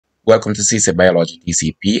Welcome to CSEC Biology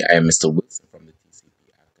TCP. I am Mr. Wilson from the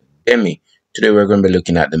TCP Academy. Today we're going to be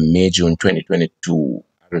looking at the May June 2022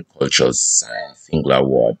 Agricultural Science Singular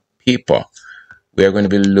Award paper. We are going to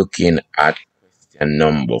be looking at question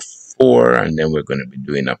number 4, and then we're going to be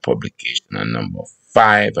doing a publication on number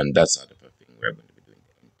 5, and that's how the thing we're going to be doing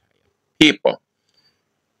the entire paper.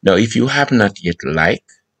 Now, if you have not yet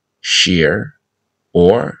liked, share,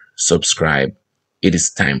 or subscribe, it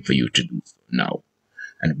is time for you to do so now.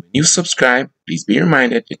 And when you subscribe, please be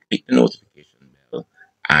reminded to click the notification bell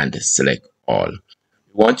and select all.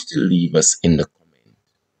 We want you to leave us in the comment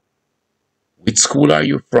which school are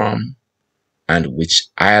you from and which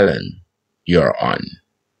island you're on.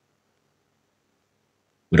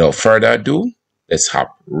 Without further ado, let's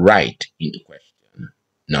hop right into question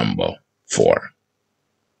number 4.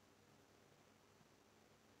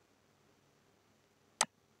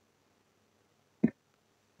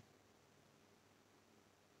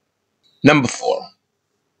 Number 4.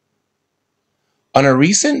 On a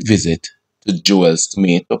recent visit to Joel's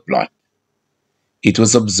tomato plot, it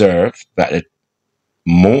was observed that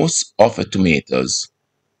most of the tomatoes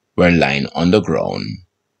were lying on the ground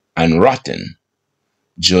and rotten.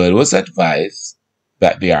 Joel was advised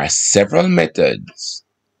that there are several methods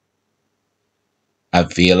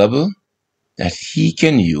available that he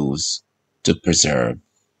can use to preserve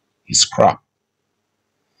his crop.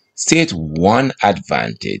 State one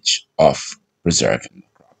advantage of preserving the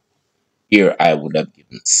crop. Here I would have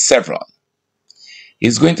given several.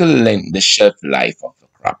 It's going to lengthen the shelf life of the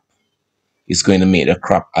crop. It's going to make the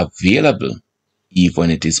crop available even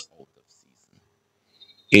when it is out of season.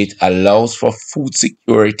 It allows for food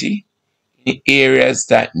security in areas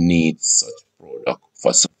that need such product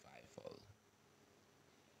for survival.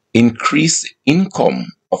 Increase the income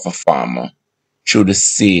of a farmer through the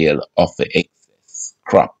sale of the excess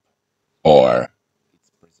crop or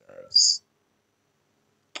its preserves.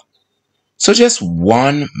 So just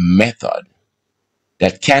one method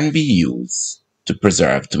that can be used to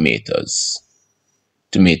preserve tomatoes.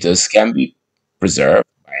 Tomatoes can be preserved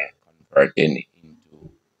by converting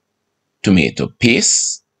into tomato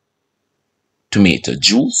paste, tomato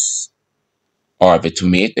juice, or the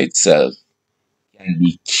tomato itself can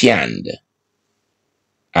be canned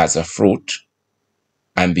as a fruit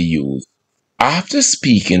and be used. After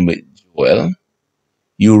speaking with Joel,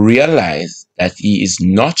 you realize that he is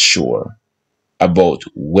not sure about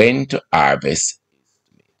when to harvest his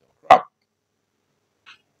tomato crop.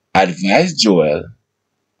 Advise Joel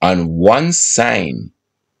on one sign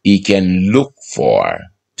he can look for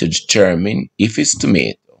to determine if his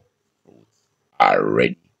tomato fruits are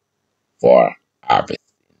ready for harvest.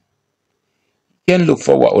 You can look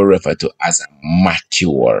for what we refer to as a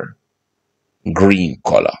mature green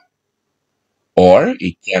color, or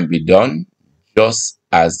it can be done just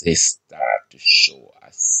as they start to show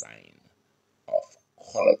a sign of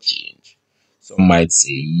color change. Some might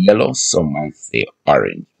say yellow, some might say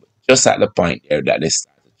orange. But just at the point there that they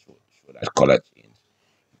start to show that color change,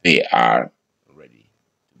 they are ready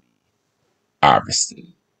to be harvested.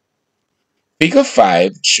 Figure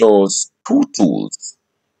 5 shows two tools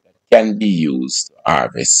that can be used to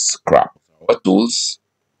harvest crops. What tools?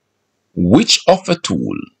 Which of the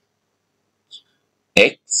tool,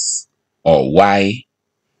 X or Y,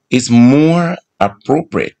 is more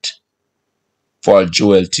appropriate for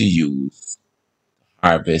Joel to use to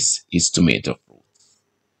harvest his tomato fruits?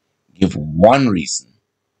 Give one reason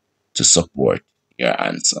to support your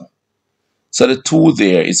answer. So the tool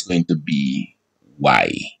there is going to be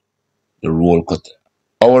Y, the roll cutter.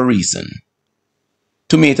 Our reason: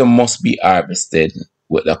 tomato must be harvested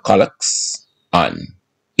with the calyx on.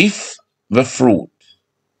 If the fruit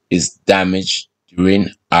is damaged during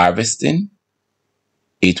harvesting,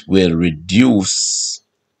 it will reduce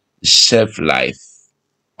the shelf life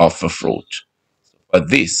of the fruit. For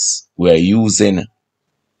this, we are using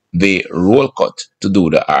the roll cut to do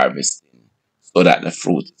the harvesting so that the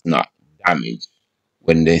fruit is not damaged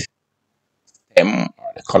when the stem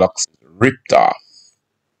or the calyx is ripped off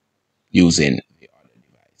using the other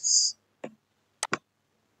device.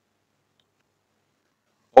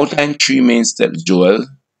 Outline 3 main steps Joel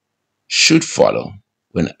should follow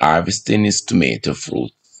when harvesting his tomato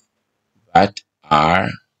fruits that are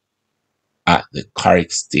at the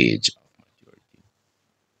correct stage of maturity.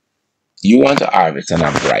 You want to harvest on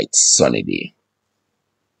a bright sunny day.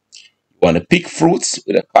 You want to pick fruits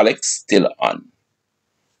with the calyx still on.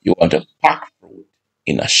 You want to pack fruit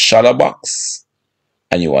in a shallow box,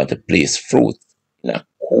 and you want to place fruit in a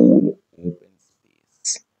cool, open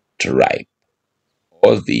space to ripe.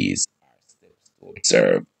 All these are steps to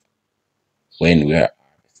observe when we are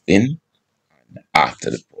harvesting and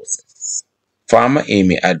after the process. Farmer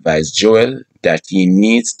Amy advised Joel that he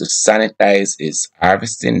needs to sanitize his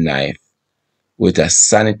harvesting knife with a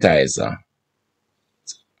sanitizer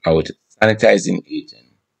or with sanitizing agent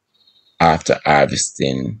after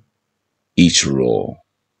harvesting each row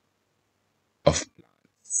of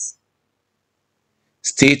plants.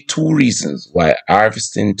 State 2 reasons why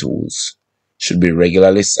harvesting tools should be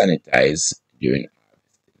regularly sanitized during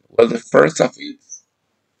harvesting. Well, the first of it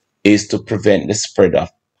is to prevent the spread of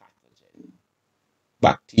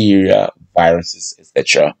bacteria, viruses,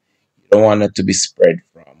 etc. You don't want it to be spread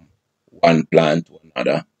from one plant to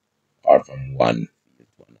another or from one field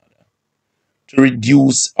to another. To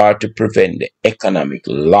reduce or to prevent the economic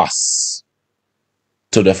loss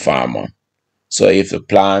to the farmer. So if the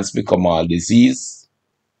plants become all diseased,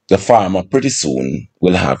 the farmer pretty soon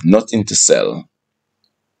will have nothing to sell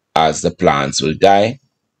as the plants will die,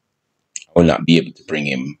 will not be able to bring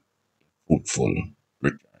him fruitful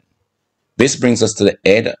return. This brings us to the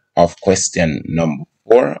end of question number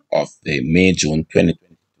 4 of the May-June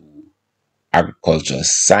 2022 Agricultural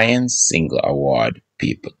Science Single Award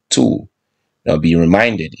Paper 2. Now be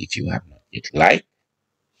reminded, if you have not yet liked,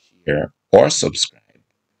 share, or subscribe,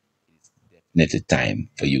 it's definitely time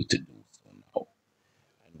for you to do so now.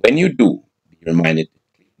 And when you do, be reminded to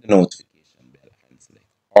click the notification bell and select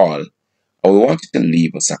all. And we want you to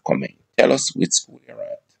leave us a comment. Tell us which school you're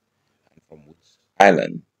at and from which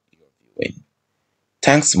island you're viewing.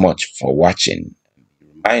 Thanks much for watching, and be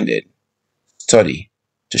reminded, study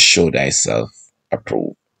to show thyself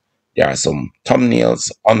approved. There are some thumbnails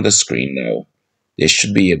on the screen now. They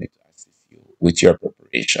should be able to assist you with your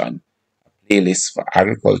preparation. A playlist for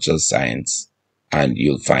agricultural science, and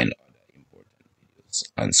you'll find other important videos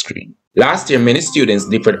on screen. Last year, many students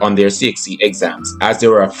differed on their CSEC exams as they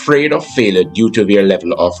were afraid of failure due to their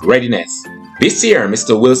level of readiness. This year,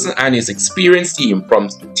 Mr. Wilson and his experienced team from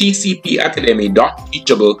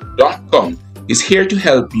tcpacademy.teachable.com is here to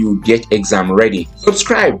help you get exam ready.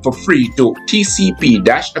 Subscribe for free to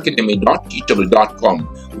tcp-academy.teachable.com.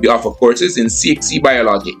 We offer courses in CSEC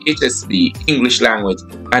Biology, HSB, English Language,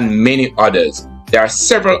 and many others. There are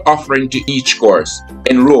several offerings to each course.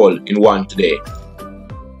 Enroll in one today.